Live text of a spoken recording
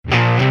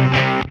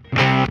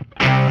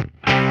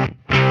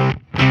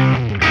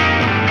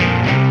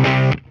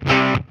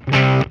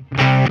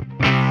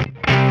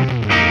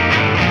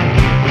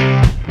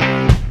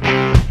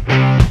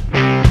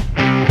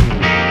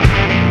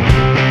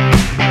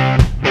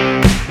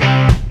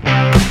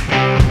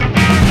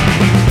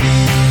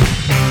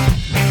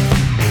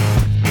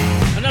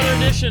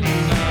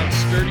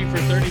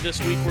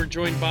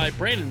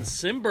Brandon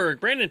Simberg.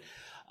 Brandon,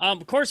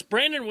 of course,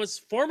 Brandon was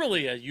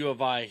formerly a U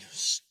of I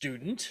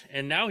student,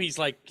 and now he's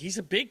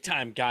a big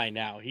time guy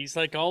now. He's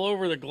like all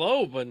over the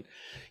globe, and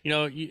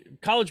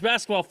college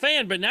basketball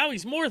fan, but now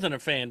he's more than a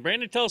fan.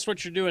 Brandon, tell us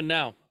what you're doing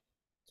now.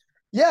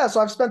 Yeah,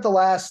 so I've spent the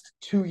last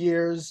 2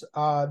 years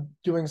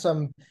doing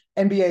some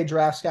NBA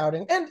draft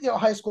scouting and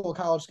high school,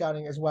 college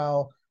scouting as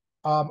well.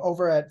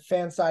 Over at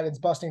Fansided's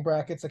Busting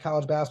Brackets, a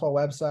college basketball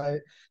website.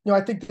 I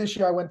think this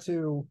year I went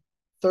to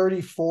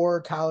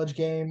 34 college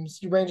games,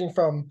 ranging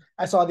from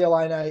I saw the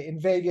Illini in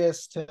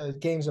Vegas to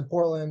games in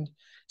Portland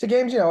to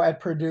games, at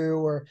Purdue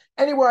or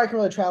anywhere I can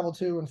really travel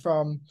to and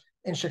from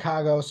in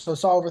Chicago. So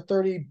saw over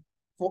 30,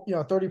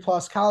 30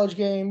 plus college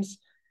games.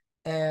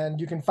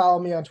 And you can follow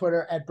me on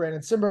Twitter at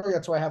Brandon Simberg.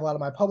 That's where I have a lot of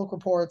my public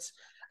reports.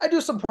 I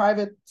do some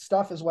private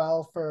stuff as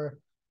well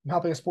I'm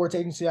helping a sports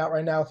agency out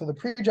right now through the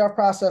pre-draft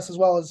process, as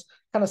well as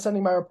kind of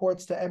sending my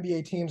reports to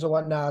NBA teams and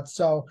whatnot.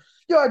 So,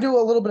 I do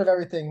a little bit of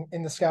everything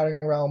in the scouting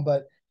realm,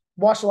 but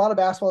watched a lot of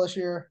basketball this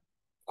year.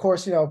 Of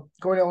course,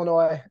 going to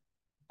Illinois,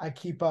 I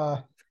keep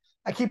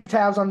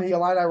tabs on the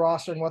Illini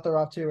roster and what they're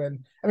up to.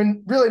 And I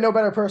mean, really no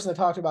better person to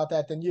talk to about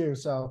that than you.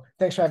 So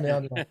thanks for having me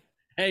on today.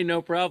 Hey,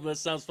 no problem. That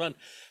sounds fun.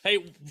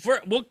 Hey,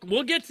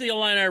 we'll get to the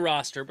Illini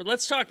roster, but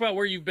let's talk about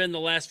where you've been the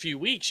last few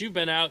weeks. You've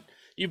been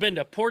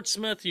to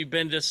Portsmouth, you've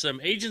been to some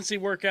agency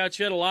workouts.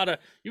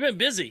 You've been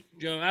busy,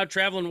 out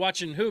traveling,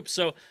 watching hoops.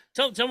 So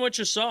tell me what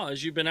you saw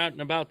as you've been out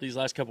and about these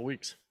last couple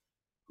weeks.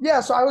 Yeah,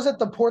 so I was at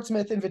the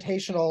Portsmouth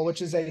Invitational,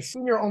 which is a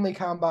senior-only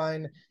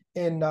combine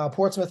in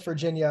Portsmouth,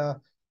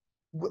 Virginia,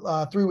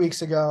 3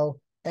 weeks ago.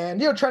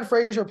 And, Trent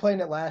Frazier playing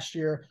it last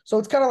year. So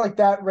it's kind of like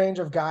that range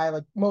of guy.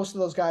 Like most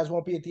of those guys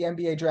won't be at the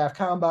NBA draft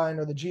combine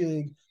or the G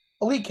League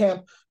elite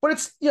camp. But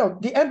it's, the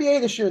NBA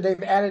this year,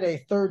 they've added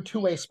a third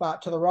two-way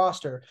spot to the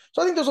roster.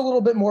 So I think there's a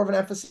little bit more of an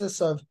emphasis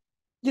of,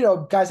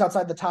 guys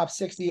outside the top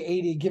 60,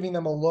 80, giving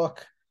them a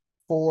look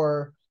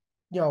for,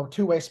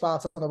 two-way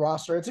spots on the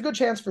roster. It's a good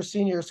chance for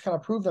seniors to kind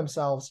of prove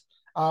themselves.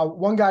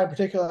 One guy in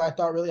particular I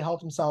thought really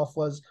helped himself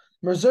was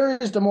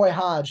Missouri's Demoy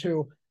Hodge,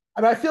 who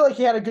I feel like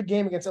he had a good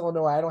game against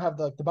Illinois. I don't have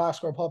the box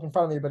score pulled up in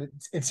front of me, but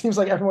it seems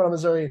like everyone in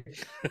Missouri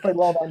played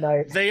well that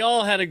night. They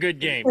all had a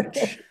good game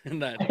in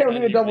that. I don't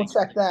need to double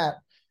check that.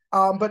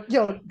 But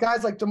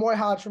guys like Demoy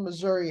Hodge from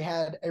Missouri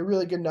had a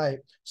really good night.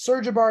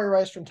 Serge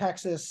Rice from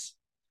Texas,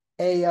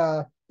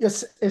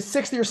 his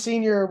sixth-year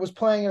senior, was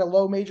playing at a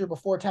low major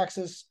before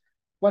Texas,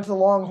 went to the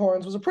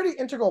Longhorns, was a pretty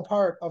integral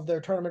part of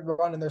their tournament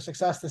run and their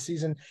success this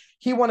season.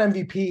 He won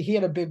MVP. He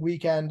had a big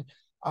weekend.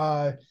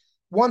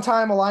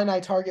 One-time Illini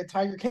target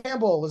Tiger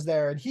Campbell was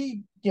there, and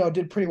he,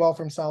 did pretty well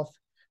for himself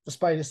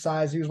despite his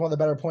size. He was one of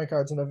the better point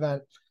guards in the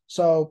event.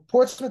 So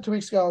Portsmouth 2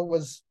 weeks ago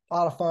was a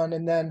lot of fun,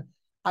 and then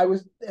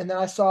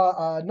I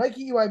saw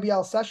Nike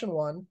EYBL Session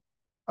 1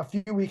 a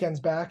few weekends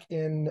back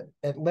in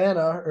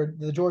Atlanta or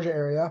the Georgia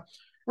area.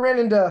 Ran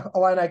into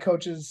Illini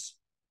coaches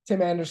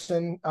Tim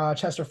Anderson,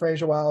 Chester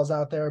Frazier while I was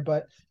out there,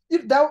 but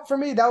that for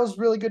me that was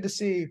really good to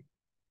see.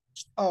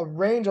 A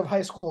range of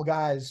high school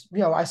guys.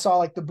 I saw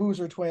like the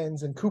Boozer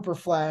twins and Cooper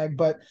Flag,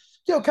 but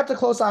kept a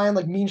close eye on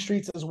like Mean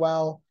Streets as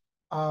well.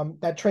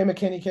 That Trey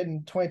McKinney kid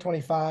in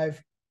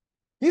 2025.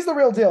 He's the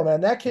real deal,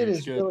 man. That kid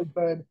is good. Really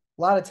good.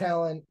 A lot of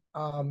talent.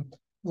 A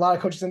lot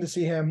of coaches in to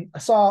see him. I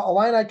saw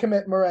Illini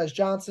commit Merez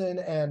Johnson,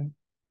 and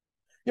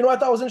what I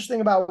thought was interesting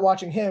about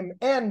watching him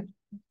and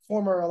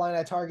former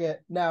Illini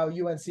target, now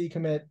UNC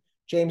commit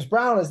James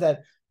Brown, is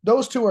that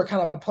those two are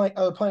kind of playing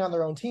on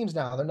their own teams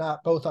now. They're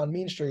not both on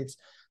Mean Streets.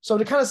 So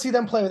to kind of see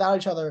them play without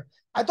each other,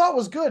 I thought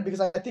was good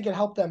because I think it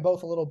helped them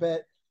both a little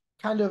bit.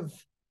 Kind of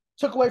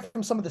took away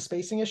from some of the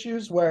spacing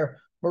issues where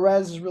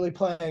Merez is really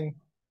playing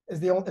he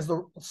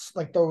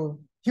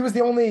was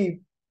the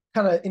only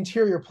kind of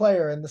interior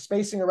player, and the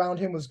spacing around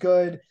him was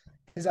good.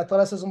 His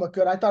athleticism looked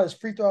good. I thought his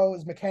free throw,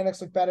 his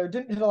mechanics looked better.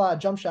 Didn't hit a lot of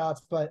jump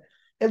shots, but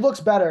it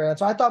looks better. And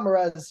so I thought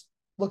Merez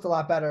looked a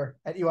lot better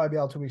at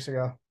EYBL 2 weeks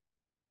ago.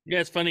 Yeah,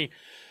 it's funny.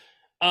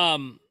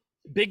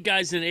 Big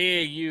guys in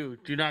AAU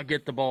do not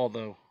get the ball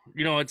though.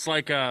 It's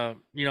like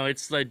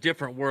it's a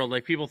different world.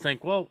 Like people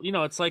think, well,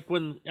 it's like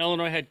when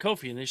Illinois had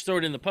Kofi and they just throw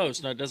it in the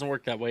post. No, it doesn't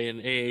work that way in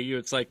AAU.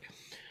 It's like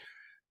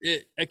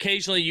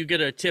occasionally you get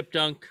a tip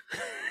dunk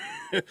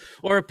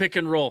or a pick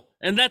and roll,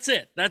 and that's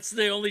it. That's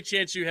the only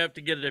chance you have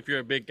to get it if you're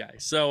a big guy.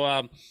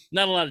 So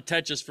not a lot of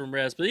touches from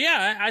Rez, but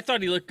yeah, I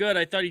thought he looked good.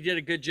 I thought he did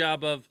a good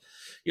job of.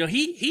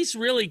 He's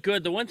really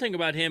good. The one thing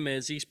about him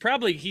is he's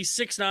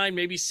 6'9",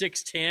 maybe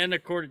 6'10",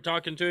 according to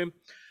talking to him.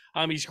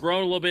 He's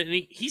grown a little bit,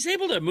 and he's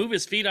able to move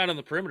his feet out on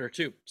the perimeter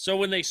too. So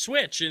when they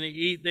switch and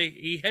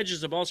he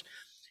hedges the balls,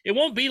 it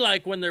won't be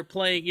like when they're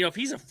playing. If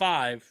he's a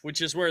 5,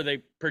 which is where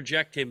they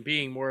project him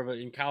being more of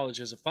in college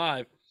as a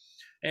 5,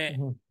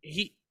 and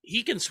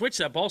he can switch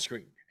that ball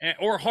screen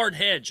or hard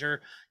hedge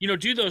or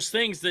do those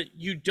things that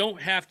you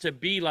don't have to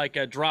be like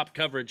a drop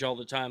coverage all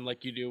the time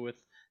like you did with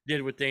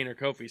Dane or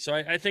Kofi. So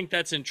I think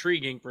that's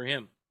intriguing for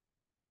him.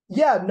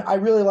 Yeah, I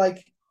really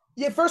like.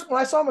 Yeah, first when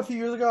I saw him a few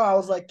years ago, I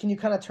was like, can you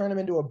kind of turn him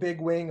into a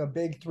big wing, a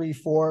big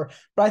 3-4?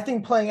 But I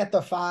think playing at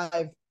the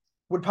 5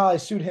 would probably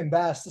suit him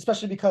best,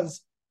 especially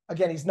because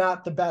again, he's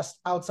not the best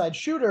outside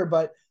shooter,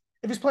 but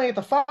if he's playing at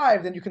the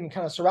five, then you can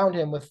kind of surround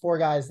him with four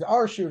guys that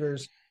are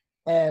shooters.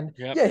 And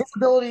Yep. yeah, his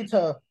ability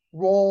to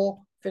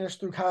roll, finish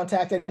through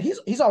contact, and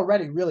he's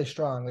already really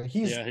strong. Like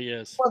he's Yeah, he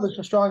is. one of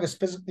the strongest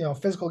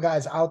physical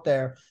guys out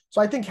there.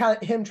 So I think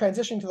him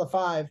transitioning to the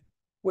five,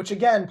 which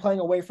again, playing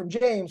away from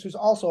James, who's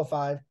also a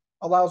five,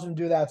 allows him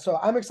to do that. So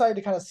I'm excited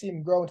to kind of see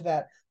him grow into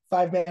that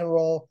 5-man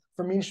role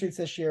for Mean Streets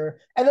this year,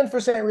 and then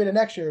for St. Rita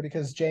next year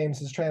because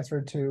James is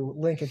transferred to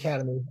Link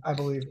Academy, I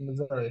believe, in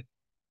Missouri.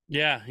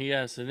 Yeah, he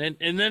is. And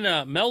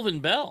then Melvin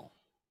Bell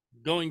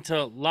going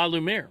to La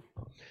Lumiere.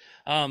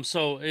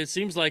 So it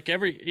seems like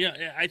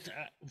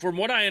from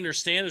what I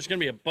understand, there's going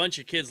to be a bunch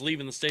of kids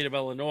leaving the state of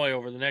Illinois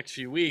over the next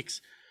few weeks,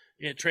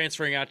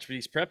 transferring out to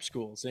these prep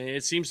schools. And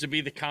it seems to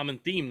be the common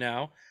theme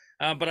now.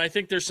 But I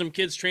think there's some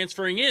kids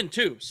transferring in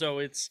too. So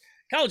it's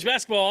college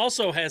basketball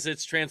also has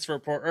its transfer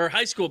portal, or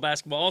high school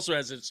basketball also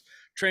has its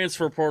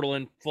transfer portal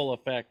in full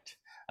effect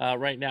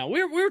right now.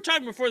 We were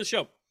talking before the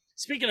show.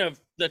 Speaking of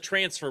the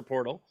transfer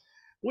portal,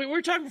 we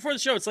were talking before the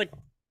show. It's like,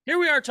 here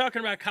we are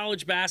talking about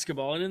college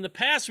basketball. And in the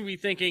past, we'd be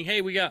thinking,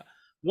 hey, we got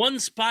one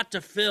spot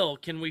to fill.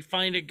 Can we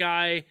find a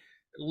guy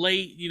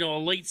late, a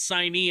late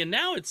signee? And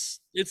now it's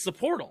the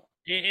portal.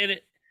 And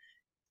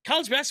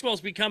college basketball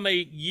has become a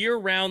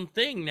year-round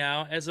thing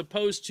now, as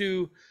opposed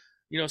to,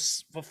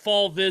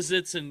 fall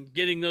visits and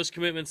getting those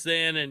commitments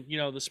then, and,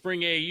 the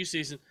spring AAU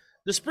season.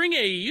 The spring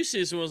AAU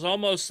season was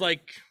almost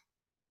like,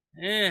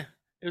 it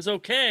was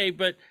okay,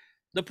 but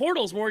the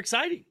portal is more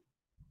exciting.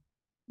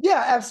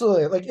 Yeah,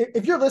 absolutely. Like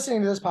if you're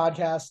listening to this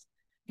podcast,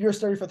 if you're a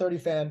Sturdy for 30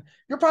 fan,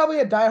 you're probably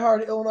a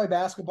diehard Illinois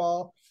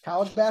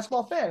college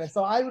basketball fan. And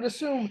so I would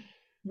assume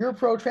you're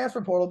pro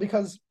transfer portal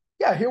because,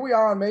 yeah, here we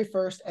are on May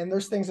 1st, and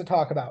there's things to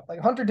talk about. Like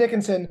Hunter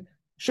Dickinson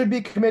should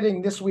be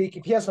committing this week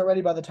if he hasn't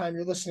already by the time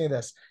you're listening to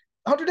this.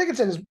 Hunter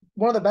Dickinson is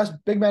one of the best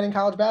big men in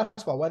college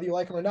basketball, whether you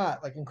like him or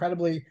not, like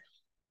incredibly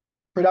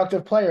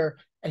productive player,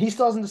 and he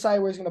still hasn't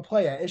decided where he's going to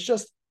play at.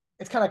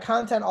 It's kind of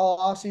content all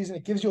offseason.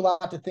 It gives you a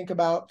lot to think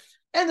about.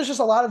 And there's just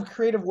a lot of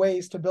creative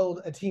ways to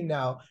build a team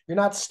now. You're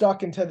not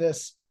stuck into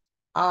this,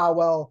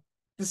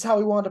 this is how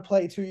we wanted to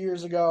play 2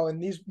 years ago, and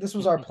this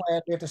was our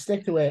plan. We have to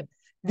stick to it.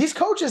 These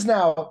coaches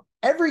now,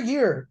 every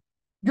year,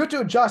 you have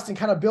to adjust and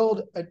kind of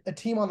build a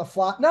team on the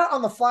fly. Not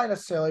on the fly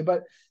necessarily,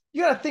 but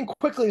you got to think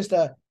quickly as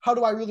to how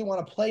do I really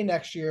want to play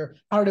next year?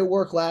 How did it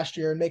work last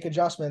year? And make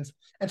adjustments.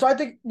 And so I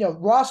think,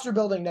 roster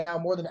building now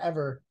more than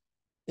ever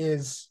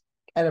is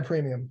at a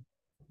premium.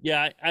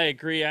 Yeah, I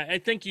agree. I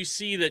think you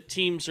see that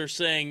teams are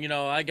saying,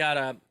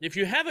 if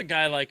you have a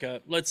guy like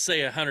let's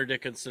say a Hunter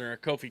Dickinson or a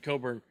Kofi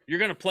Coburn, you're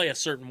going to play a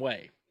certain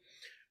way.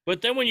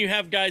 But then when you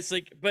have guys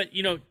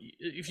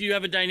if you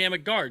have a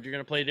dynamic guard, you're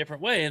going to play a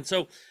different way. And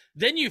so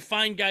then you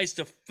find guys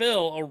to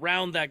fill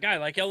around that guy.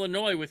 Like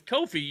Illinois with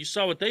Kofi, you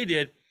saw what they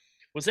did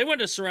was they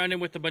wanted to surround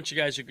him with a bunch of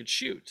guys who could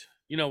shoot,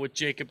 with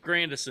Jacob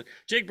Grandison.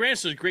 Jake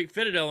Grandison was a great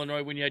fit at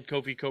Illinois when you had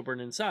Kofi Coburn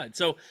inside.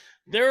 So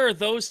there are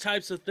those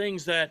types of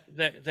things that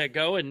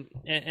go,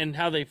 and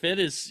how they fit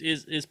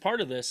is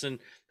part of this. And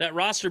that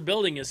roster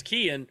building is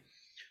key. And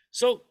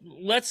so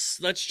let's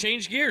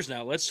change gears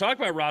now. Let's talk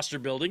about roster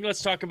building.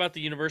 Let's talk about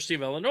the University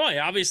of Illinois.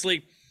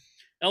 Obviously,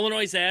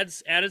 Illinois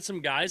added some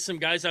guys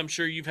I'm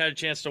sure you've had a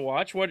chance to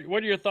watch. What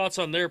are your thoughts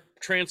on their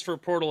transfer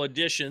portal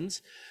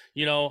additions?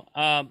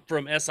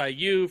 From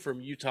SIU, from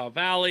Utah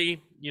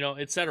Valley,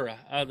 et cetera,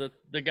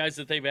 the guys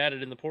that they've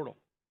added in the portal.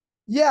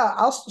 Yeah,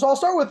 I'll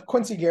start with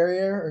Quincy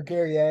Guerrier,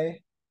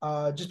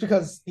 just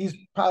because he's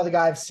probably the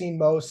guy I've seen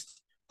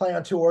most playing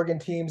on two Oregon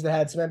teams that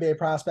had some NBA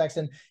prospects,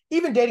 and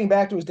even dating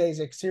back to his days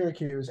at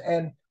Syracuse.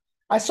 And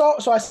I saw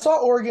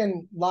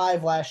Oregon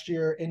live last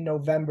year in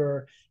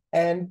November,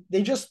 and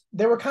they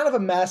were kind of a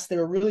mess. They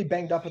were really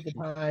banged up at the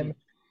time.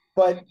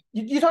 But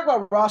you talk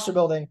about roster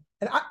building,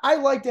 and I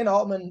like Dan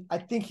Altman. I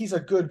think he's a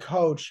good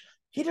coach.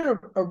 He did a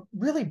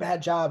really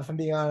bad job, if I'm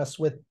being honest,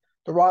 with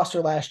the roster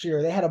last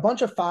year. They had a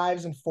bunch of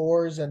 5s and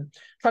 4s and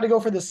tried to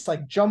go for this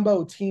like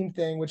jumbo team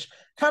thing, which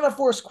kind of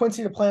forced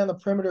Quincy to play on the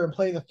perimeter and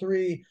play the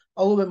 3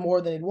 a little bit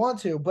more than he'd want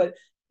to. But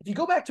if you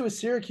go back to his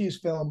Syracuse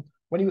film,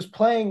 when he was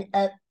playing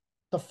at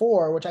the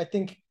 4, which I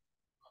think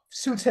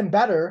suits him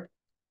better,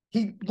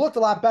 he looked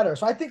a lot better.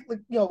 So I think,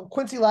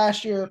 Quincy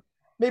last year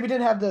maybe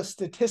didn't have the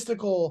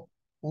statistical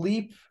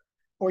leap,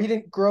 or he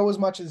didn't grow as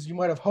much as you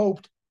might have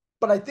hoped.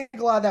 But I think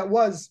a lot of that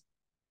was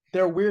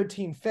their weird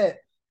team fit.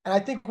 And I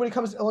think when it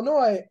comes to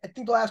Illinois, I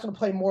think they'll ask him to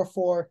play more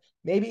 4,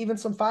 maybe even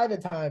some 5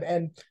 at time.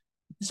 And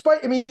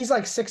he's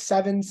like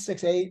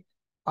 6'7",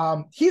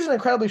 6'8". He's an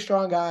incredibly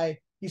strong guy.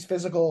 He's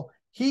physical.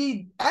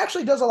 He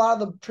actually does a lot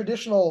of the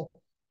traditional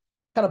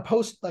kind of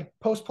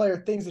post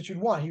player things that you'd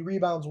want. He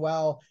rebounds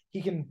well.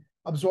 He can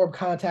absorb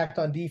contact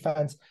on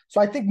defense. So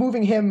I think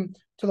moving him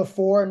to the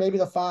 4 and maybe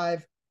the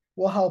 5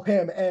 will help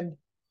him. And,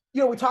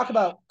 we talk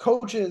about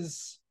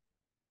coaches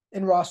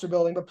in roster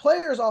building, but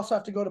players also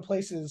have to go to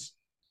places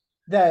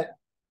that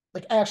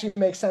like actually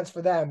make sense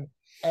for them.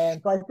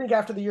 And so I think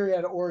after the year he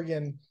had at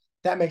Oregon,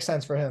 that makes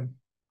sense for him.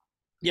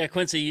 Yeah,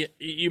 Quincy,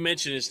 you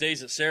mentioned his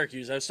days at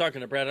Syracuse. I was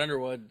talking to Brad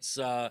Underwood's,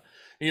 and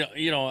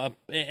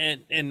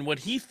what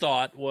he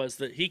thought was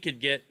that he could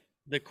get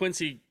the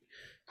Quincy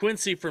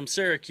from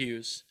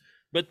Syracuse,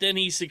 but then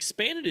he's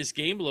expanded his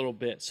game a little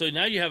bit. So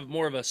now you have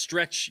more of a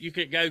stretch. You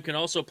can guy who can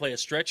also play a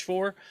stretch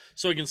four,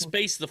 so he can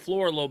space the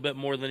floor a little bit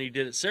more than he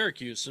did at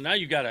Syracuse. So now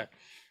you got a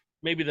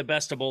maybe the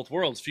best of both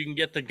worlds. If you can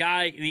get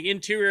the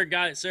interior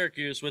guy at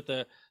Syracuse with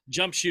the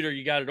jump shooter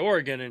you got at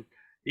Oregon, and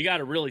you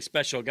got a really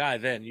special guy,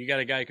 then you got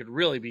a guy who could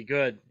really be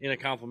good in a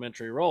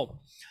complementary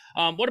role.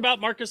 What about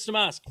Marcus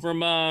Damask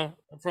from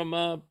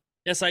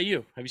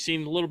SIU? Have you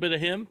seen a little bit of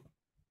him?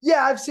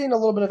 Yeah, I've seen a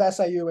little bit of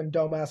SIU and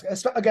Domask.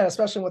 Again,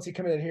 especially once he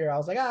committed here. I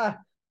was like,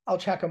 I'll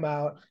check him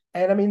out.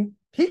 And I mean,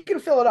 he can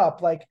fill it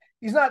up. Like,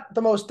 he's not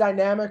the most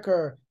dynamic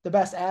or the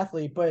best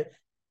athlete, but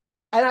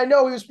and I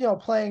know he was,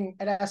 playing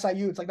at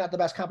SIU. It's like not the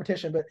best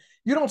competition, but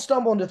you don't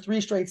stumble into 3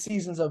 straight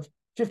seasons of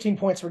 15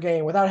 points per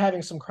game without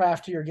having some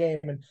craft to your game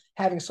and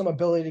having some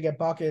ability to get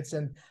buckets.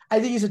 And I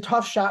think he's a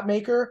tough shot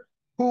maker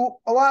who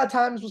a lot of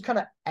times was kind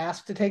of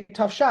asked to take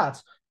tough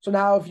shots. So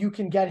now if you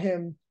can get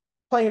him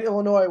playing at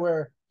Illinois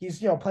where he's,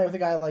 playing with a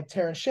guy like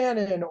Terrence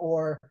Shannon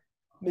or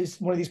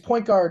one of these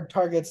point guard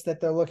targets that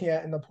they're looking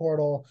at in the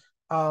portal,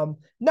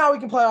 now he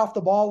can play off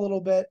the ball a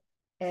little bit.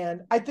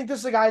 And I think this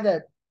is a guy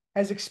that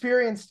has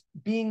experienced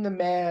being the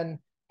man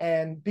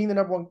and being the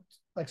number one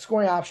like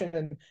scoring option.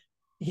 And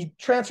he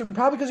transferred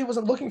probably because he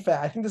wasn't looking for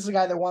that. I think this is a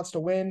guy that wants to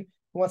win,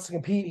 he wants to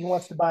compete, he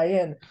wants to buy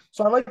in.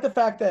 So I like the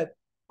fact that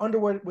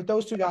Underwood with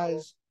those two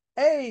guys,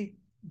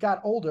 got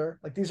older.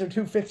 Like these are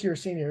two fifth-year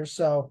seniors.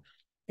 So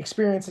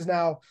experience is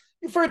now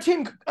for a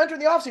team entering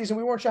the offseason,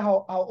 we weren't sure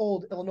how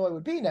old Illinois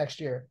would be next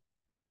year.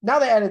 Now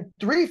they added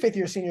 3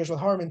 fifth-year seniors with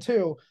Harmon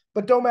too.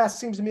 But Domas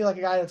seems to me like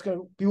a guy that's going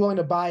to be willing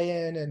to buy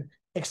in and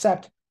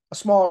accept a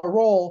smaller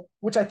role,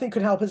 which I think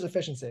could help his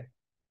efficiency.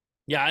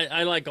 Yeah,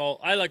 I like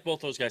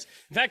both those guys.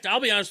 In fact, I'll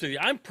be honest with you,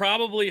 I'm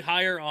probably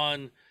higher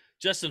on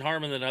Justin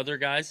Harmon than other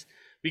guys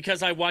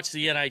because I watched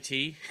the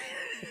NIT.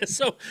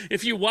 So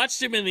if you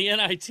watched him in the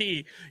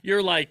NIT,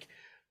 you're like,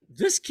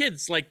 this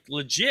kid's like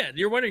legit.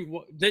 You're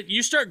wondering that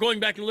you start going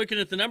back and looking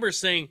at the numbers,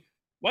 saying,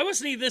 why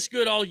wasn't he this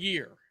good all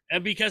year?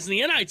 And because in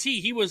the NIT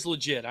he was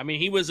legit. I mean,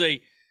 he was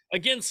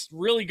against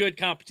really good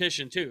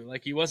competition too.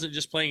 Like he wasn't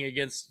just playing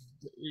against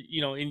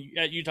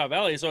at Utah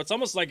Valley. So it's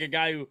almost like a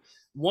guy who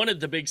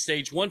wanted the big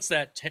stage, wants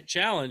that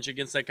challenge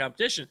against that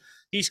competition.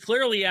 He's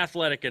clearly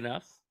athletic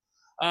enough.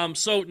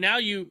 So now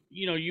you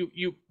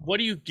what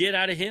do you get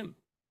out of him?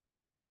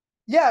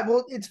 Yeah,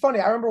 well, it's funny.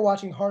 I remember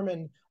watching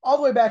Harmon all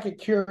the way back at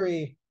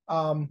Curie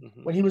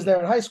when he was there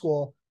in high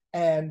school,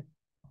 and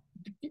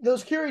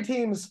those Curie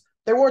teams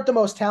they weren't the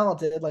most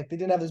talented. Like they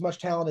didn't have as much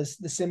talent as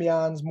the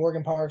Simeons,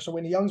 Morgan Parks, or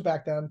Whitney Youngs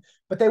back then,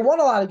 but they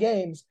won a lot of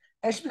games.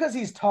 And it's because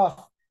he's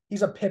tough.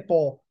 He's a pit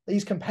bull.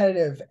 He's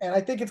competitive, and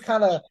I think it's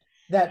kind of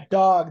that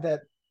dog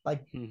that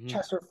like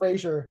Chester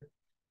Frazier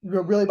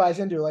really buys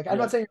into. Like I'm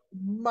not saying it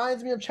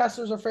reminds me of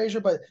Chester's or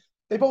Frazier, but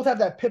they both have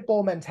that pit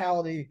bull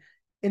mentality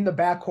in the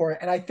backcourt.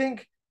 And I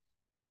think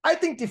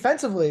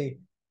defensively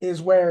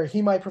is where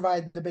he might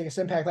provide the biggest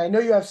impact. I know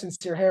you have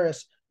Sincere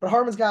Harris, but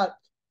Harmon's got a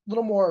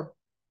little more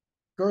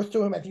girth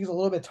to him. I think he's a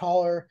little bit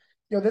taller.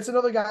 That's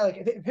another guy. Like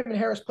if him and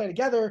Harris play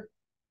together,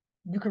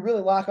 you could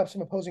really lock up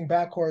some opposing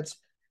backcourts.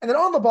 And then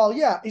on the ball,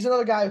 yeah, he's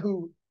another guy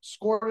who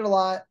scored it a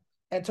lot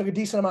and took a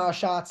decent amount of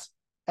shots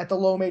at the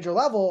low major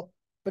level.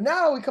 But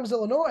now he comes to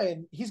Illinois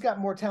and he's got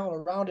more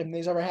talent around him than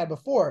he's ever had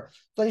before.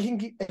 So I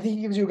think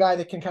he gives you a guy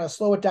that can kind of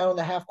slow it down in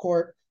the half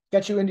court,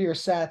 get you into your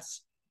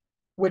sets,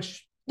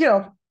 which,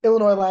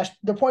 Illinois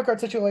the point guard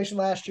situation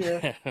last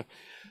year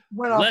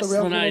went off the Less rails than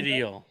a little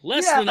ideal. bit.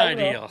 Less Yeah, than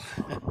ideal.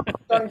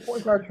 starting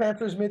point guard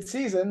transfers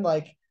mid-season,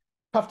 like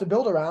tough to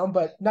build around.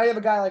 But now you have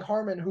a guy like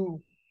Harmon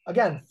who,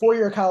 again,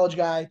 4-year college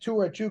guy, 2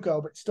 were at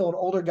JUCO, but still an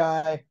older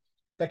guy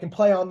that can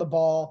play on the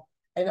ball.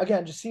 And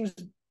again, just seems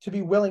to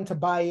be willing to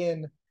buy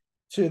in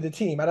to the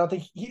team. I don't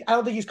think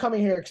he's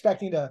coming here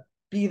expecting to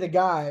be the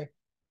guy.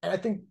 And I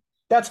think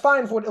that's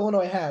fine for what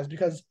Illinois has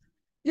because,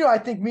 I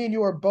think me and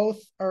you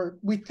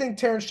we think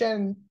Terrence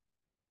Shannon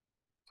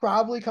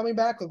probably coming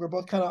back. Like we're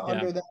both kind of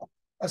under that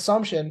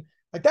assumption.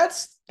 Like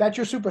that's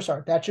your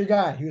superstar. That's your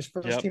guy. He was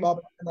first team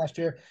all last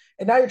year.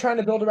 And now you're trying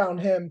to build around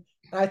him.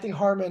 And I think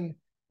Harmon,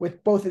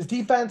 with both his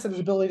defense and his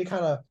ability to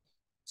kind of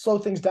slow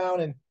things down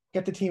and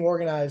get the team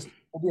organized,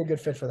 will be a good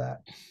fit for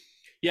that.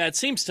 Yeah, it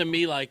seems to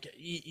me like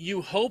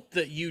you hope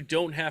that you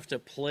don't have to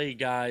play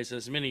guys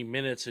as many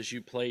minutes as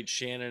you played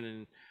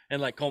Shannon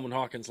and like Coleman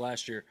Hawkins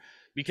last year,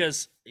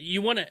 because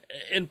you want to.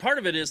 And part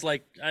of it is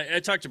like I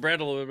talked to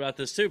Brad a little bit about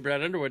this too,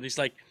 Brad Underwood. And he's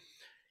like,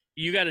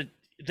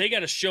 they got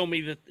to show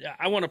me that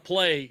I want to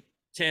play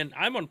 10.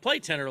 I want to play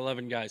 10 or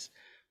 11 guys,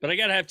 but I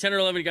got to have 10 or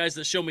 11 guys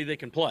that show me they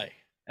can play.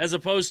 As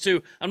opposed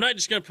to, I'm not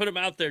just going to put them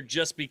out there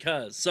just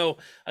because. So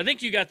I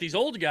think you got these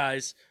old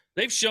guys.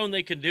 They've shown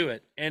they can do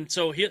it, and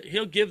so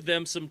he'll give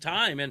them some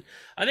time. And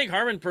I think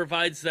Harmon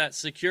provides that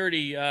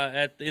security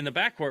in the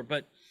backcourt.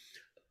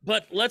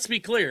 But let's be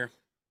clear,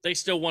 they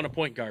still want a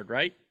point guard,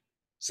 right?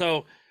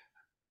 So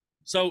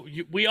So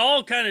we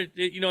all kind of,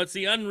 it's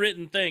the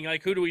unwritten thing.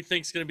 Like, who do we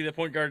think is going to be the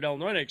point guard at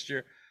Illinois next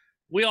year?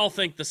 We all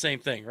think the same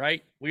thing,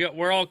 right?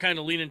 We're all kind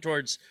of leaning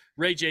towards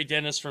Ray J.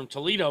 Dennis from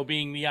Toledo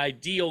being the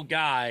ideal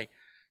guy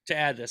to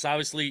add this.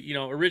 Obviously,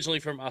 originally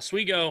from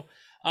Oswego,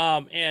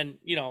 and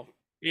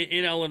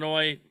in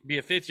Illinois, be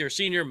a fifth-year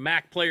senior,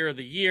 MAC Player of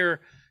the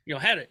Year.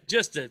 Had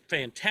just a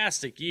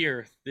fantastic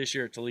year this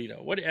year at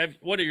Toledo. What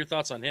are your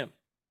thoughts on him?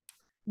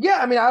 Yeah,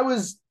 I mean, I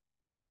was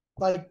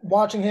like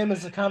watching him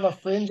as a kind of a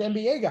fringe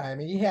NBA guy. I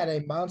mean, he had a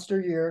monster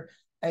year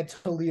at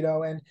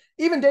Toledo, and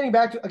even dating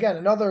back to again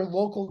another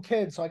local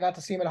kid. So I got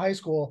to see him in high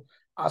school,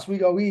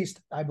 Oswego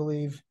East, I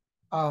believe.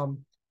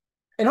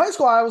 In high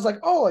school, I was like,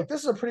 oh, like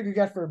this is a pretty good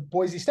get for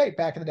Boise State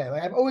back in the day.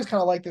 Like I've always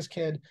kind of liked this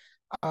kid.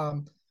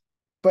 Um,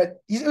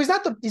 but he's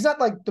not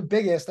like the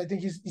biggest. I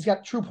think he's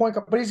got true point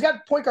guard, but he's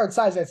got point guard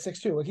size at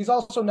 6'2". Like he's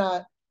also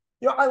not,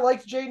 I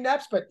liked Jaden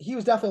Epps, but he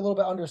was definitely a little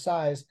bit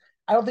undersized.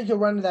 I don't think he'll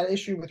run into that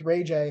issue with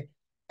Ray J.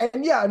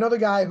 And yeah, another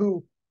guy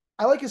who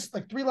I like his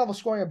like 3-level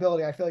scoring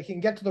ability. I feel like he can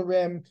get to the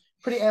rim,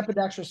 pretty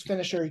ambidextrous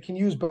finisher. He can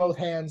use both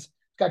hands.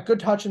 He's got good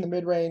touch in the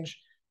mid range.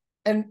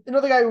 And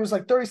another guy who was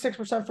like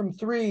 36% from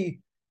three,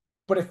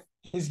 but if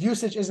his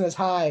usage isn't as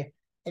high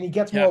and he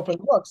gets more Yeah, open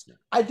looks,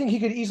 I think he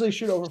could easily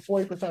shoot over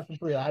 40% from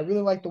three. I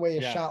really like the way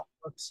his yeah, shot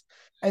looks.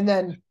 And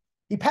then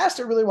he passed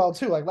it really well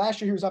too. Like last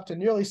year, he was up to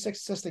nearly 6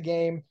 assists a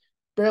game,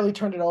 barely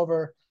turned it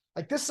over.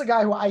 Like this is a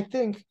guy who I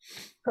think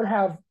could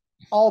have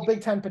all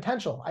Big Ten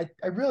potential.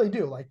 I really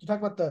do. Like you talk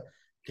about the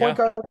point yeah,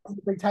 guard of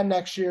the Big Ten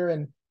next year,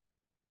 and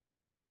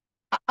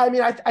I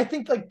mean I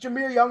think like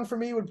Jameer Young for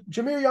me would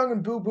Jameer Young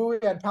and Boo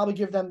Buie, I'd probably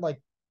give them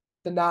like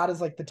the nod as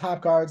like the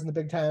top guards in the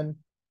Big Ten,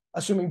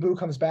 assuming Boo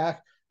comes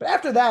back. But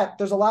after that,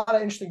 there's a lot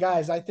of interesting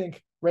guys. I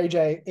think Ray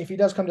J, if he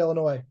does come to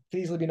Illinois, could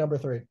easily be number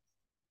 3.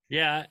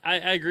 yeah. I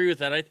agree with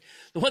that.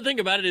 The one thing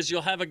about it is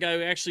you'll have a guy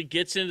who actually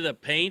gets into the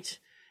paint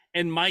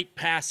and might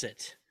pass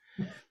it,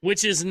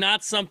 which is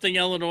not something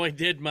Illinois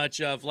did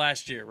much of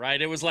last year,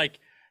 right? It was like,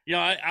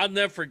 I'll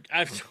never.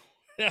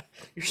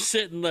 You're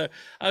sitting there.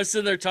 I was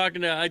sitting there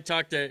I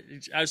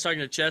was talking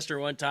to Chester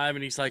one time,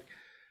 and he's like,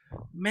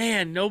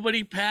 man,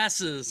 nobody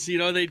passes.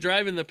 They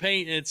drive in the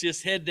paint and it's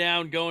just head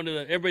down going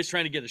to everybody's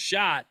trying to get a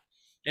shot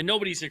and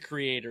nobody's a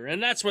creator.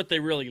 And that's what they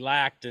really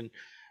lacked. And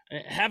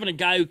having a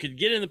guy who could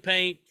get in the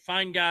paint,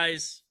 find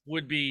guys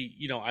would be,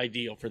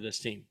 ideal for this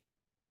team.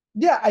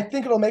 Yeah, I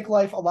think it'll make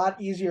life a lot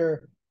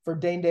easier for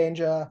Dane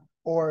Danger,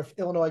 or if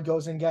Illinois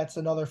goes and gets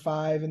another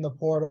 5 in the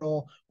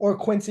portal, or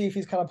Quincy if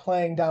he's kind of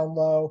playing down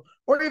low,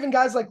 or even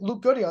guys like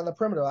Luke Goody on the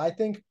perimeter. I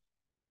think,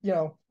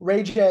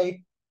 Ray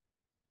J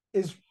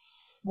is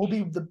will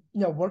be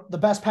the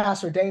best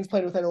passer Dane's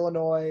played with at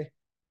Illinois.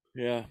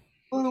 Yeah.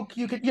 Luke,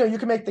 you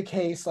could make the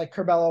case like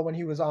Curbelo when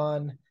he was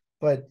on,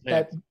 but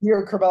Yeah. that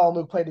year Curbelo and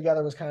Luke played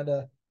together was kind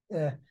of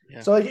Yeah.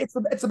 So like, it's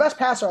the best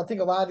passer I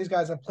think a lot of these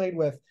guys have played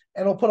with,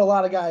 and it'll put a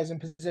lot of guys in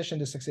position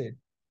to succeed.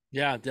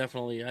 Yeah,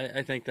 definitely.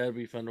 I think that would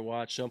be fun to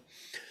watch.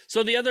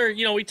 So the other,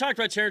 we talked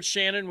about Terrence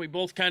Shannon. We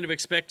both kind of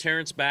expect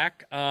Terrence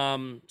back.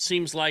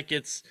 Seems like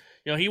it's,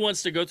 he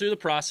wants to go through the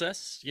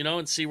process,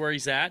 and see where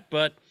he's at.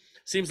 But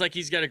seems like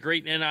he's got a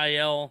great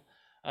NIL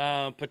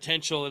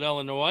potential at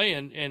Illinois,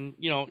 and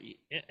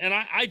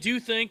I do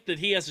think that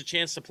he has a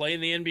chance to play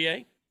in the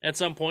NBA at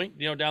some point,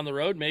 down the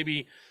road,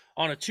 maybe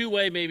on a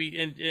two-way,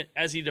 maybe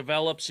as he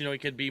develops, he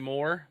could be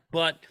more.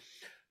 But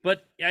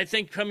I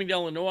think coming to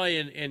Illinois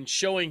and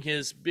showing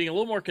being a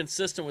little more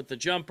consistent with the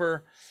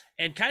jumper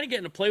and kind of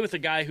getting to play with a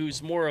guy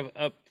who's more of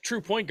a true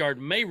point guard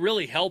may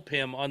really help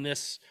him on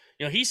this.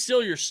 He's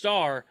still your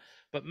star,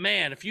 but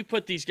man, if you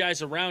put these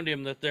guys around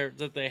him that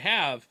they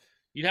have,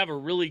 you'd have a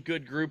really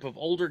good group of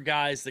older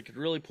guys that could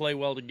really play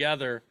well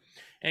together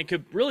and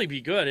could really be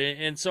good.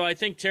 And so I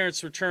think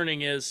Terrence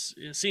returning it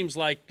seems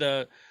like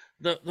the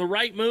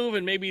right move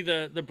and maybe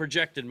the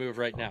projected move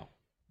right now.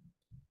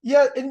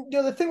 Yeah, and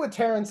the thing with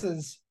Terrence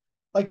is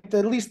like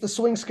at least the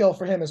swing skill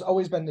for him has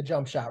always been the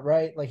jump shot,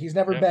 right? Like he's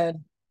never Yep.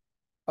 been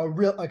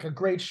a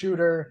great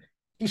shooter.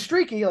 He's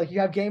streaky. Like you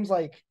have games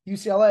like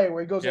UCLA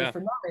where he goes Yeah. 8 for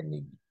 9.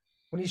 And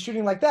when he's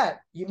shooting like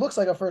that, he looks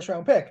like a first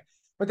round pick.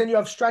 But then you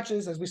have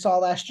stretches, as we saw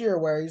last year,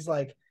 where he's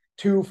like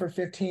 2 for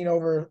 15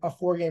 over a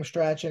 4-game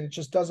stretch, and it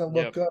just doesn't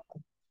look Yep. good.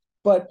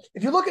 But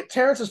if you look at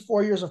Terrence's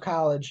 4 years of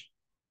college,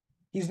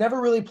 he's never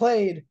really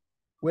played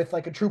with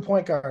like a true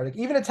point guard. Like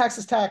even at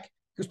Texas Tech,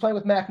 he was playing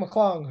with Mac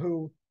McClung,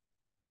 who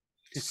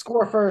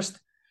score first,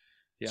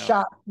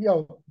 Yeah.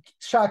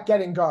 shot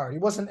getting guard. He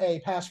wasn't a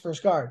pass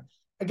first guard.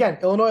 Again,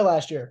 Illinois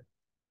last year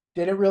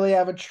didn't really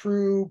have a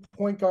true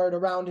point guard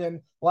around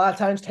him. A lot of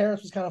times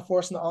Terrence was kind of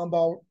forcing the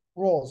on-ball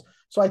roles.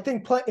 So I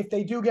think if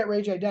they do get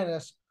Ray J.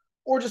 Dennis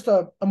or just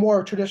a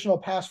more traditional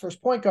pass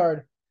first point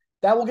guard,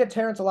 that will get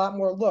Terrence a lot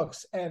more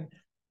looks. And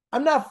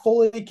I'm not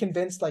fully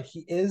convinced like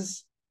he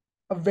is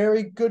a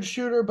very good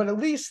shooter, but at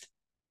least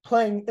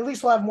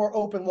we'll have more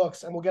open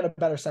looks and we'll get a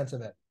better sense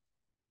of it.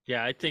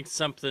 Yeah, I think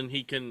something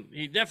he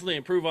definitely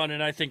improve on,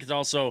 and I think it's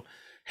also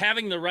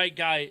having the right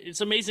guy.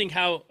 It's amazing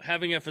how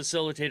having a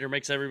facilitator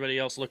makes everybody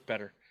else look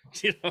better.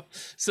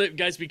 So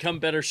guys become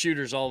better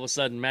shooters all of a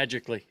sudden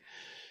magically.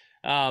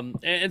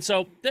 And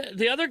so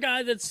the other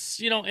guy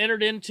that's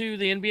entered into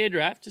the NBA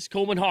draft is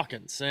Coleman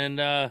Hawkins,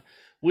 and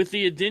with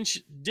the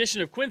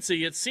addition of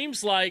Quincy, it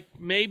seems like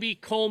maybe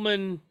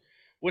Coleman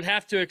would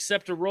have to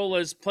accept a role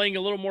as playing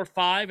a little more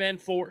 5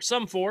 and 4,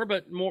 some 4,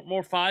 but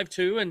more 5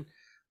 too. And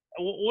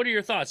what are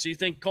your thoughts? Do you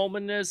think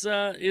Coleman is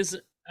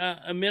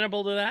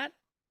amenable to that?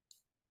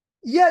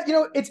 Yeah,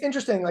 it's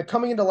interesting. Like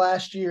coming into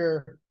last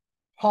year,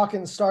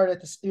 Hawkins started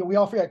at the, we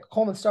all forget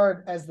Coleman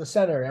started as the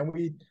center, and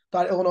we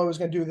thought Illinois was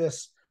going to do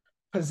this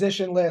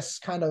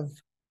positionless kind of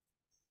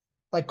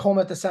like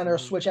Coleman at the center,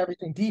 Mm-hmm. switch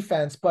everything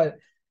defense. But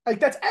like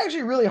that's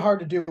actually really hard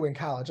to do in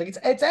college. Like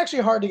it's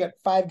actually hard to get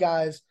 5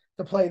 guys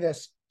to play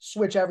this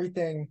switch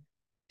everything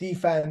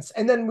defense.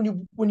 And then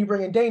when you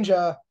bring in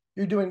danger,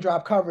 you're doing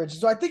drop coverage.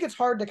 So I think it's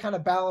hard to kind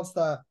of balance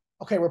the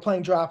okay, we're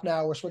playing drop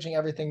now, we're switching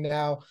everything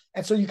now.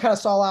 And so you kind of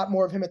saw a lot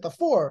more of him at the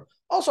 4.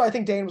 Also, I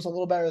think Dane was a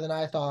little better than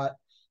I thought.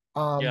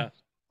 Um, Yeah,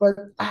 but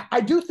I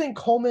do think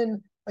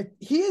Coleman, like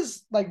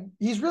he's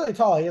really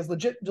tall. He has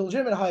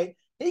legitimate height.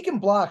 He can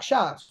block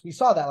shots. We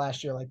saw that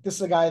last year. Like this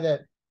is a guy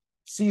that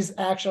sees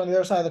action on the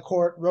other side of the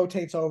court,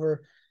 rotates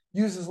over,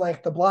 uses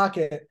length to block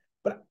it.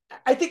 But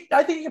I think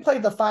he can play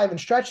the 5 in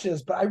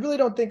stretches, but I really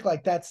don't think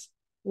like that's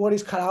what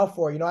he's cut out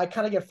for. I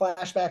kind of get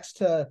flashbacks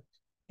to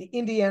the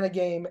Indiana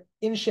game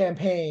in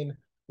Champaign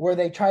where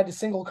they tried to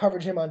single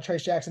coverage him on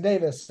Trace Jackson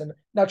Davis. And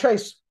now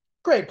Trace,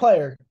 great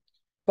player,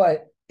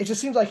 but it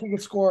just seems like he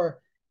could score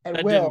at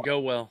that didn't will. go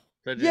well.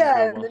 That didn't go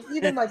Yeah, and well. then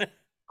even like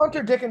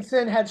Hunter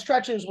Dickinson had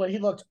stretches where he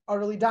looked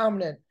utterly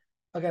dominant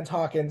against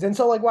Hawkins. And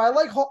so like while I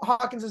like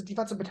Hawkins'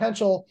 defensive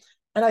potential,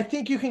 and I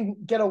think you can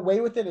get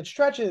away with it at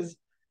stretches,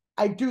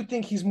 I do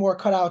think he's more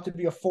cut out to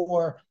be a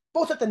 4,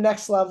 both at the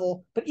next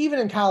level, but even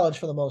in college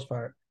for the most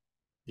part.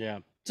 Yeah.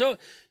 So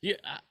yeah,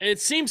 it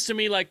seems to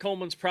me like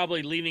Coleman's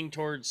probably leaning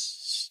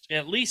towards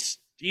at least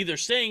either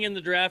staying in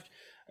the draft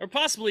or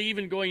possibly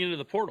even going into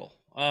the portal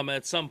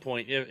at some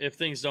point if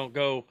things don't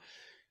go,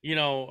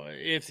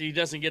 if he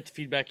doesn't get the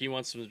feedback he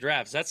wants from the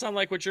draft. Does that sound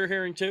like what you're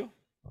hearing too?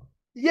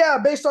 Yeah,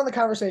 based on the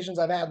conversations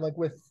I've had like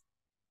with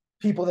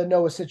people that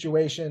know a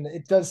situation,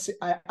 it does.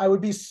 I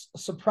would be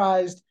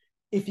surprised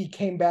if he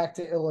came back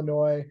to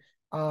Illinois.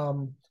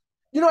 Um,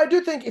 I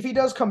do think if he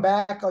does come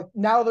back, like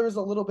now there's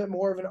a little bit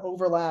more of an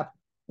overlap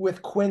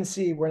with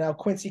Quincy, where now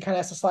Quincy kind of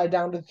has to slide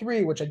down to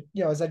 3, which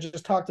as I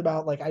just talked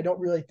about, like I don't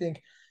really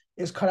think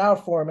is cut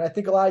out for him. And I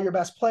think a lot of your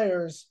best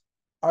players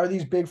are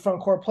these big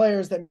front court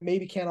players that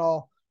maybe can't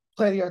all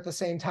play together at the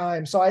same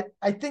time. So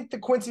I think the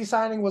Quincy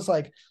signing was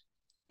like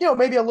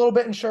maybe a little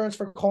bit insurance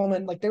for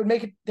Coleman. Like they would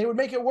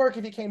make it work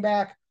if he came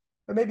back,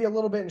 but maybe a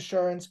little bit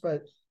insurance.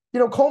 But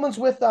Coleman's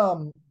with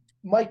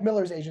Mike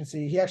Miller's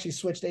agency. He actually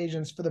switched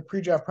agents for the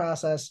pre-draft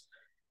process.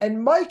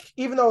 And Mike,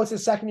 even though it's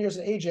his second year as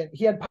an agent,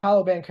 he had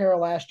Paolo Banchero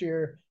last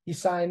year. He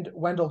signed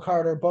Wendell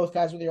Carter, both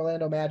guys with the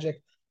Orlando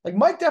Magic. Like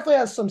Mike definitely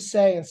has some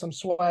say and some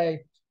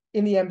sway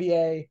in the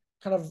NBA,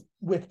 kind of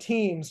with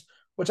teams,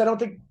 which I don't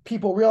think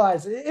people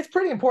realize. It's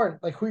pretty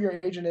important, like who your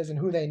agent is and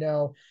who they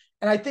know.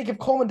 And I think if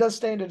Coleman does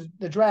stay into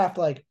the draft,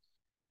 like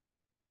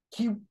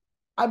he,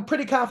 I'm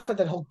pretty confident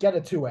that he'll get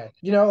a 2-way.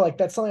 Like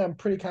that's something I'm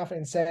pretty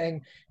confident in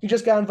saying. He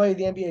just got invited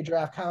to the NBA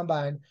draft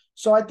combine.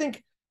 So I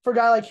think for a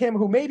guy like him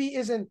who maybe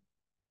isn't,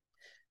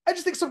 I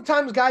just think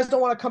sometimes guys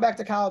don't want to come back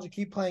to college and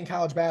keep playing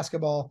college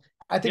basketball.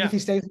 I think if Yeah. he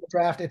stays in the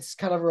draft, it's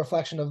kind of a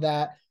reflection of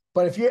that.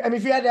 But if you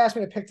had to ask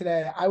me to pick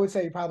today, I would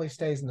say he probably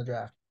stays in the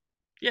draft.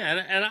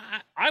 Yeah, and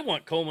I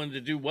want Coleman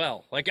to do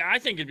well. Like I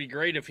think it'd be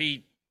great if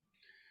he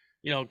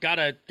got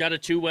a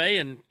 2-way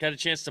and got a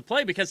chance to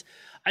play because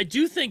I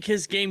do think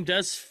his game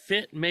does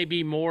fit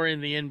maybe more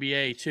in the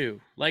NBA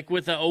too. Like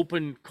with the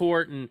open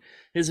court and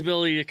his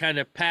ability to kind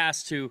of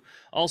pass to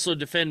also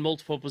defend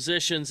multiple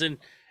positions and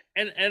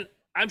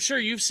I'm sure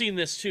you've seen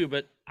this too,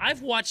 but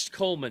I've watched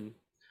Coleman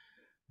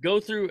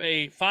go through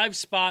a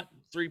 5-spot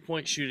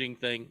 3-point shooting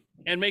thing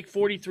and make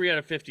 43 out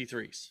of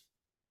 53s.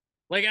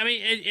 Like I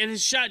mean, and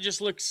his shot just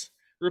looks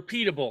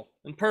repeatable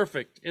and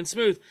perfect and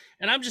smooth.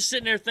 And I'm just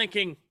sitting there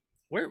thinking,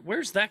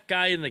 where's that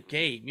guy in the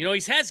game? He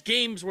has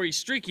games where he's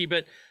streaky,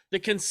 but the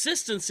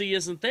consistency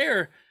isn't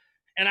there.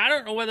 And I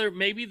don't know whether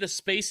maybe the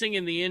spacing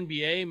in the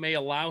NBA may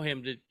allow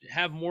him to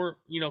have more,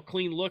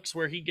 clean looks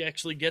where he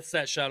actually gets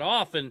that shot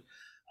off, and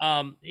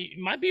he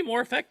might be more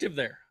effective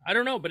there. I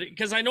don't know, but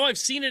because I know I've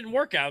seen it in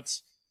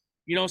workouts,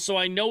 so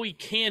I know he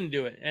can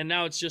do it. And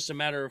now it's just a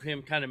matter of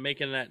him kind of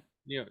making that,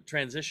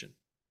 transition.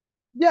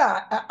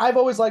 Yeah, I've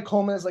always liked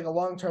Coleman as like a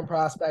long-term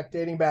prospect,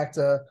 dating back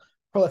to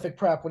prolific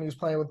prep when he was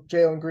playing with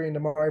Jalen Green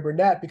and Amari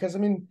Burnett. Because I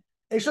mean,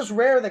 it's just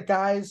rare that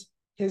guys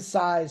his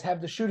size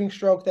have the shooting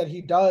stroke that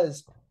he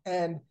does,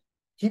 and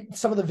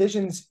some of the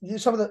vision,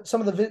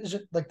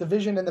 like the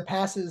vision and the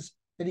passes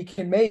that he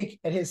can make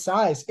at his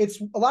size.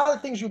 It's a lot of the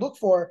things you look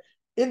for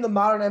in the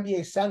modern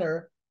NBA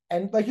center.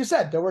 And like you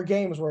said, there were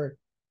games where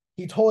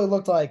he totally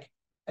looked like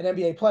an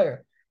NBA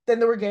player. Then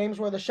there were games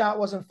where the shot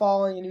wasn't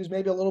falling and he was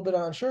maybe a little bit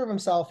unsure of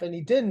himself and he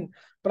didn't.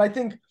 But I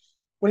think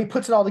when he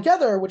puts it all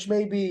together, which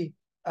may be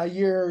a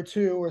year or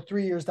 2 or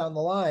 3 years down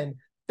the line,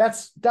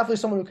 that's definitely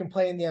someone who can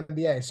play in the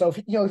NBA. So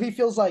if he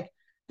feels like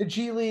the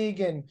G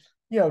League and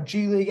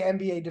G League,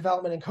 NBA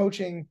development and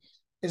coaching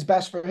is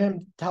best for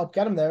him to help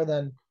get him there,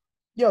 then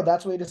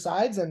that's what he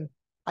decides, and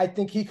I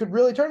think he could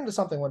really turn into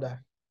something one day.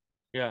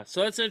 Yeah,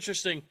 so that's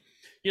interesting.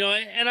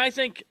 And I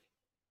think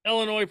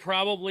Illinois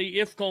probably,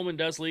 if Coleman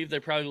does leave, they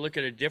probably look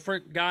at a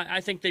different guy.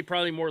 I think they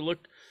probably more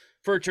look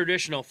for a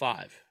traditional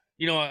five,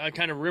 a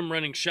kind of rim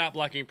running, shot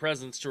blocking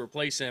presence to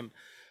replace him,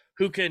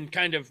 who can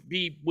kind of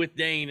be with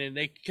Dane. And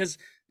because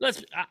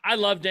I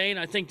love Dane.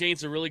 I think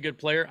Dane's a really good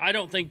player. I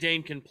don't think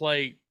Dane can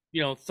play,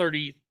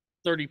 30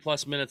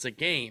 plus minutes a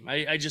game.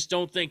 I just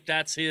don't think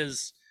that's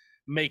his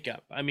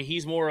makeup. I mean,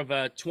 he's more of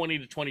a 20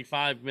 to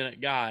 25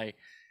 minute guy.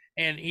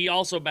 And he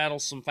also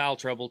battles some foul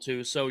trouble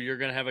too. So you're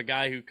going to have a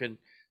guy who can,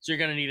 so you're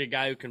going to need a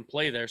guy who can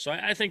play there. So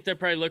I think they'll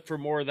probably look for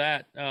more of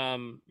that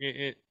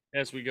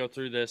as we go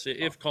through this,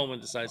 if Coleman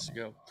decides to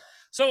go.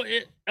 So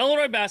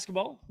Illinois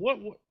basketball,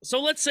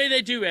 so let's say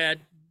they do add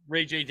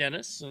Ray J.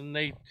 Dennis and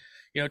they,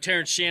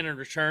 Terrence Shannon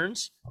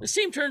returns.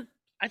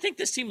 I think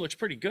this team looks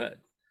pretty good.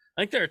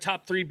 I think they're a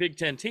top 3 Big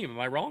Ten team. Am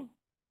I wrong?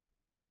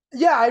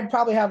 Yeah, I'd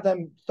probably have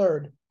them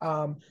third.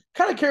 Kind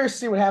of curious to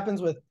see what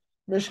happens with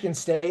Michigan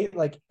State.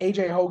 Like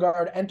AJ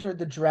Hoggard entered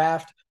the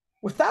draft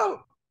without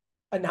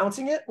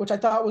announcing it, which I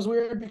thought was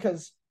weird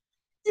because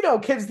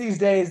kids these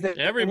days, they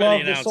Everybody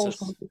love the announces.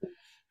 social media.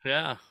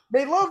 Yeah.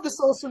 They love the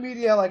social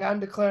media, like I'm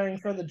declaring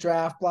for the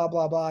draft, blah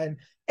blah blah. And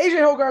AJ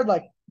Hoggard,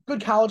 like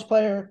good college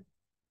player,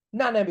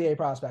 not an NBA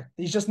prospect.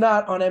 He's just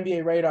not on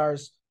NBA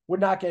radars. Would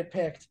not get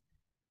picked.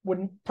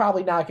 Would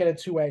probably not get a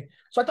 2-way.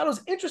 So I thought it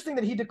was interesting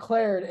that he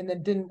declared and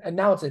then didn't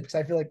announce it because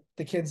I feel like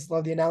the kids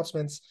love the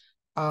announcements.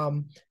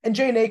 And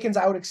Jay Akins,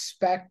 I would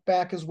expect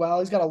back as well.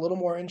 He's got a little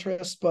more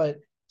interest, but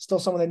still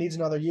someone that needs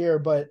another year.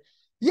 But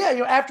yeah,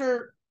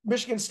 after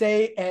Michigan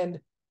State, and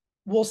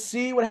we'll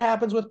see what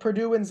happens with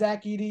Purdue and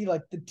Zach Edey.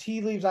 Like the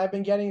tea leaves I've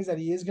been getting is that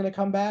he is going to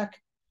come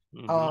back.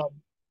 Mm-hmm.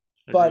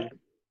 But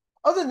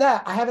other than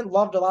that, I haven't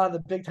loved a lot of the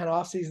Big Ten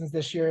off seasons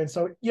this year. And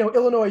so,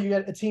 Illinois, you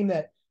get a team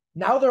that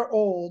now they're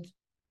old.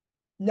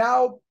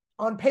 Now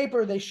on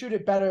paper, they shoot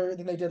it better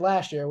than they did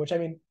last year, which I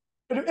mean,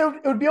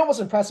 it would be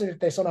almost impressive if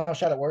they somehow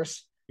shot it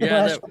worse.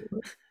 Yeah,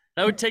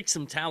 that would take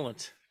some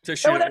talent to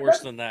shoot it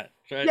worse than that.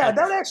 Right? Yeah,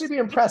 that would actually be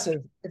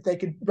impressive if they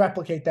could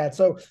replicate that.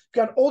 So you've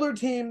got an older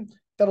team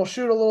that'll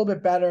shoot a little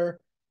bit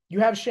better. You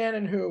have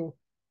Shannon, who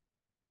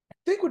I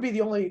think would be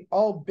the only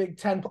all Big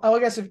Ten. I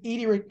guess if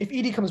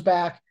Edey comes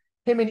back,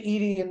 him and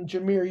Edey and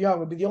Jameer Young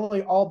would be the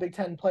only all Big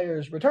Ten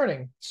players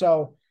returning.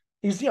 So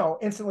he's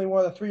instantly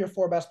one of the 3 or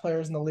 4 best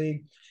players in the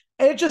league.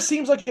 And it just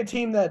seems like a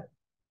team that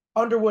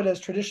Underwood has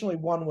traditionally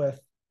won with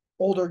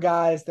older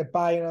guys that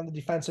buy in on the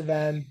defensive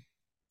end,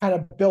 kind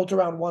of built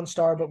around one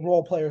star, but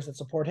role players that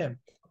support him.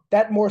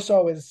 That more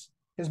so is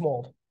his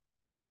mold.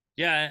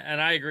 Yeah,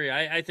 and I agree.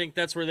 I think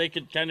that's where they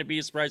could kind of be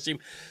a surprise team.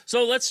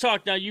 So let's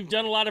talk now. You've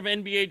done a lot of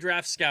NBA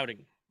draft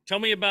scouting. Tell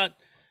me about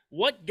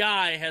what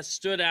guy has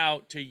stood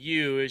out to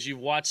you as you've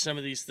watched some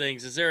of these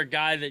things. Is there a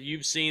guy that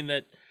you've seen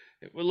that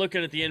we're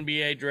looking at the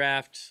NBA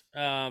draft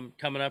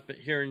coming up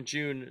here in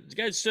June? The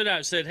guy stood out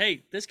and said,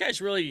 hey, this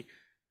guy's really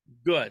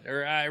good,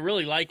 or I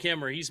really like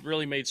him, or he's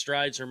really made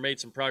strides or made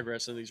some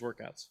progress in these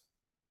workouts.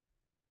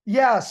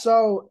 Yeah,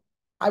 so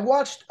I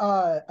watched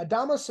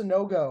Adama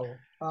Sanogo,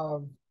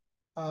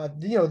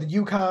 the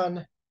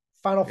UConn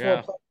Final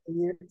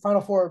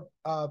Four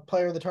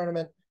player of the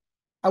tournament.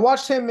 I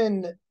watched him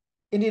in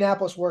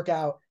Indianapolis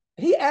workout.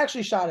 He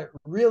actually shot it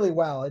really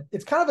well.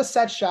 It's kind of a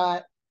set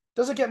shot,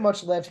 doesn't get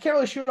much lift. He can't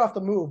really shoot off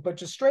the move, but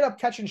just straight up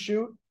catch and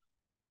shoot.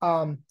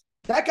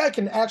 That guy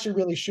can actually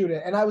really shoot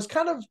it. And I was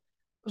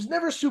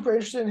never super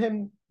interested in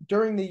him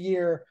during the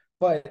year,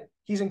 but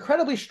he's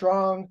incredibly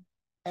strong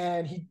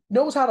and he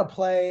knows how to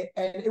play.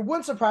 And it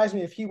wouldn't surprise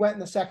me if he went in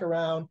the second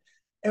round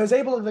and was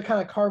able to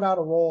kind of carve out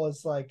a role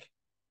as like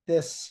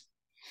this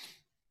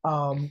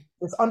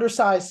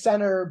undersized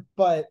center,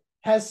 but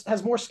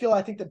has more skill,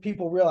 I think, than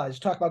people realize. You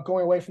talk about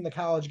going away from the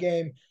college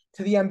game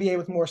to the NBA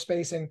with more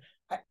spacing.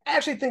 I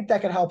actually think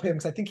that could help him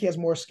because I think he has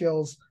more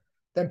skills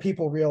than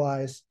people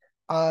realize.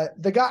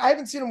 The guy, I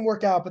haven't seen him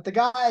work out, but the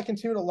guy I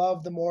continue to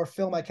love the more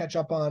film I catch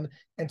up on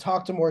and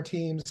talk to more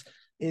teams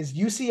is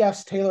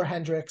UCF's Taylor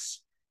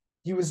Hendricks.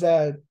 He was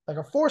like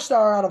a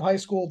 4-star out of high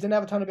school, didn't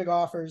have a ton of big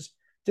offers,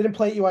 didn't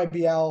play at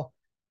EYBL,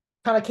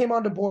 kind of came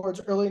onto boards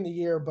early in the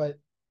year, but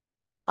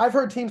I've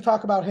heard teams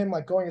talk about him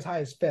like going as high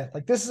as 5th.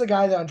 Like this is a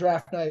guy that on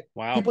draft night,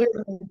 people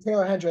hear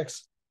Taylor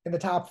Hendricks in the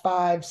top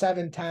 5,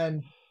 7,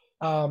 10.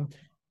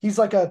 He's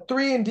like a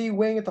 3-and-D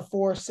wing at the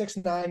 4,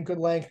 6'9", good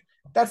length.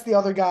 That's the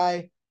other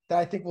guy that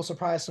I think will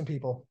surprise some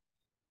people.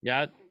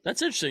 Yeah,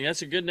 that's interesting.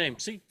 That's a good name.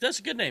 See, that's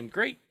a good name.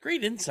 Great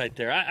insight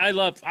there. I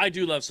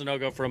do love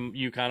Sanogo from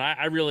UConn.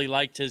 I really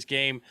liked his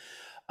game.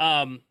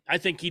 I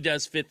think he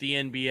does fit the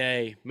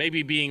NBA,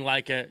 maybe being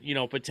like a,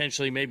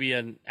 potentially maybe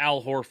an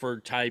Al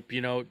Horford type,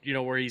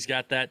 where he's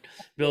got that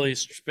ability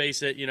to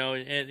space it,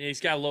 and he's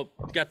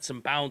got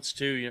some bounce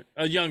too,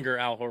 a younger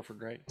Al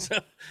Horford, right? So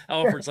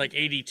Al Horford's like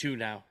 82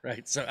 now,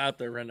 right? So out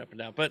there running up and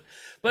down, but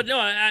no,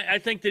 I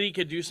think that he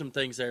could do some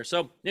things there.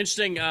 So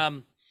interesting.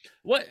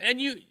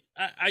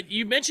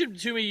 You mentioned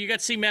to me you got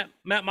to see Matt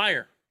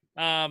Meyer,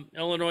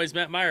 Illinois'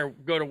 Matt Meyer,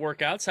 go to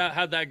workouts.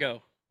 How'd that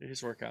go?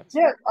 His workouts.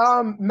 Yeah,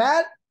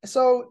 Matt.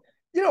 So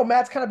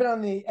Matt's kind of been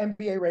on the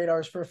NBA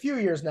radars for a few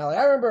years now. Like,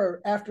 I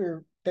remember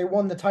after they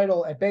won the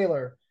title at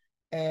Baylor,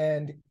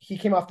 and he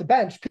came off the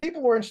bench.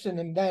 People were interested in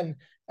him then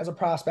as a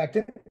prospect.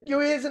 And he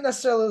isn't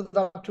necessarily lived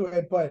up to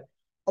it, but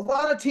a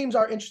lot of teams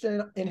are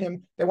interested in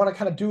him. They want to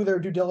kind of do their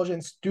due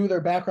diligence, do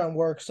their background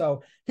work.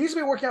 So he's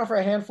been working out for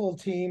a handful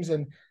of teams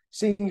and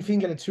seeing if he can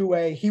get a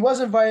two-way. He was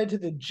invited to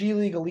the G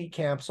League Elite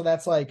Camp, so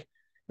that's like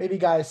maybe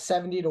guys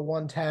 70 to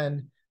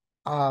 110.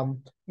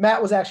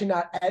 Matt was actually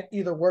not at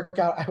either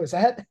workout I was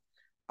at,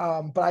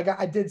 but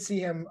I did see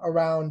him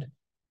around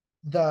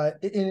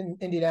in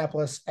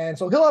Indianapolis, and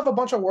so he'll have a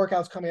bunch of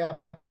workouts coming up.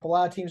 A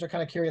lot of teams are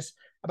kind of curious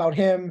about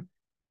him,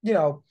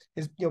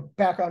 his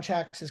background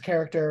checks, his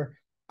character.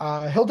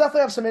 He'll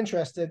definitely have some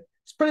interest. It's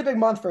a pretty big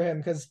month for him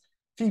because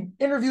if he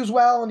interviews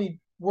well and he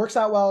works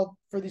out well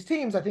for these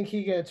teams, I think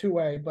he can get a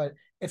two-way, but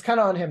it's kind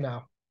of on him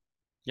now.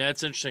 Yeah,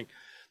 it's interesting.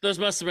 Those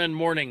must have been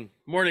morning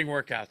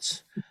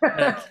workouts.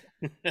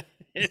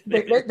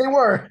 They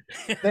were.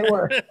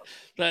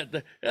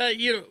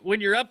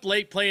 When you're up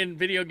late playing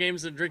video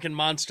games and drinking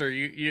Monster,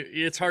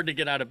 it's hard to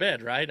get out of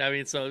bed, right? I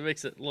mean, so it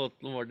makes it a little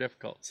more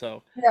difficult.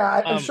 So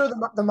yeah, I'm sure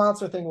the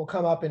Monster thing will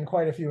come up in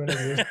quite a few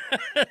interviews.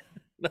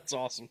 That's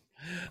awesome.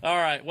 All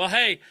right. Well,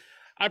 hey,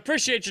 I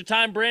appreciate your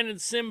time, Brandon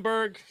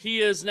Simberg. He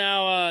is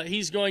now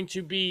he's going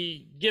to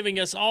be giving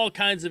us all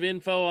kinds of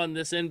info on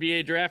this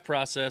NBA draft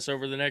process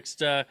over the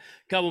next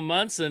couple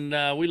months, and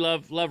we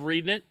love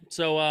reading it.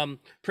 So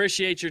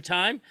appreciate your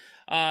time,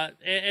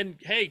 and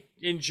hey,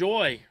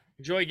 enjoy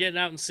getting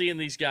out and seeing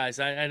these guys.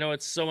 I know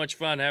it's so much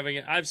fun having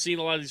it. I've seen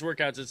a lot of these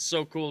workouts. It's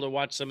so cool to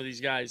watch some of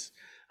these guys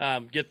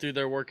get through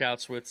their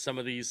workouts with some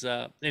of these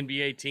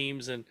NBA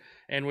teams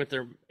and with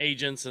their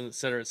agents and et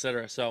cetera, et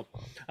cetera. So,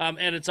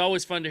 and it's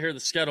always fun to hear the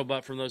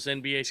scuttlebutt from those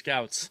NBA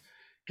scouts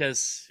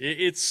because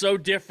it's so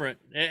different.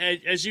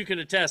 As you can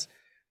attest,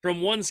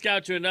 from one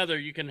scout to another,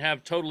 you can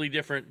have totally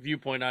different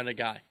viewpoint on a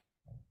guy.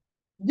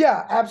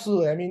 Yeah,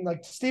 absolutely. I mean,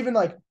 like Steven,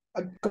 like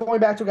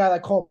going back to a guy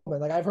like Coleman,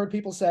 like I've heard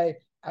people say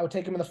I would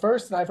take him in the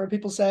first, and I've heard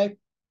people say I'm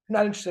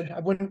not interested. I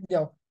wouldn't,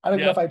 I don't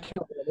know if I'd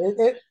kill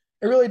it.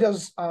 It really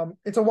does.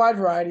 It's a wide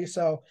variety.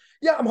 So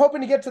yeah, I'm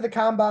hoping to get to the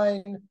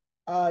combine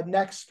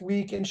next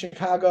week in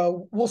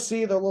Chicago. We'll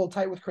see. They're a little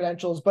tight with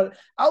credentials, but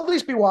I'll at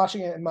least be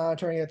watching it and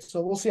monitoring it.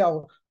 So we'll see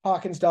how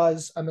Hawkins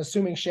does. I'm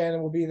assuming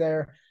Shannon will be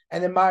there,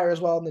 and then Meyer as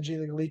well in the G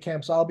League Elite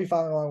Camp. So I'll be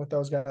following along with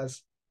those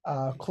guys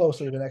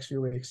closely the next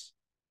few weeks.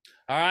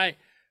 All right.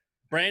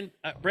 Brandon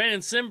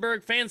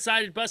Simberg,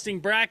 Fansided,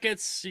 busting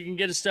brackets. You can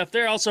get his stuff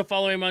there. Also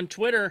follow him on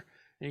Twitter,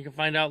 and you can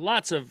find out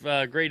lots of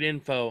great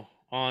info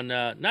on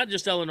not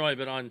just Illinois,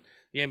 but on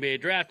the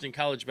NBA draft and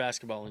college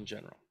basketball in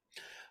general.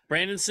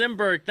 Brandon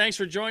Simberg, thanks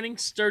for joining.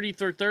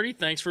 Sturdyfor30,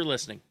 thanks for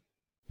listening.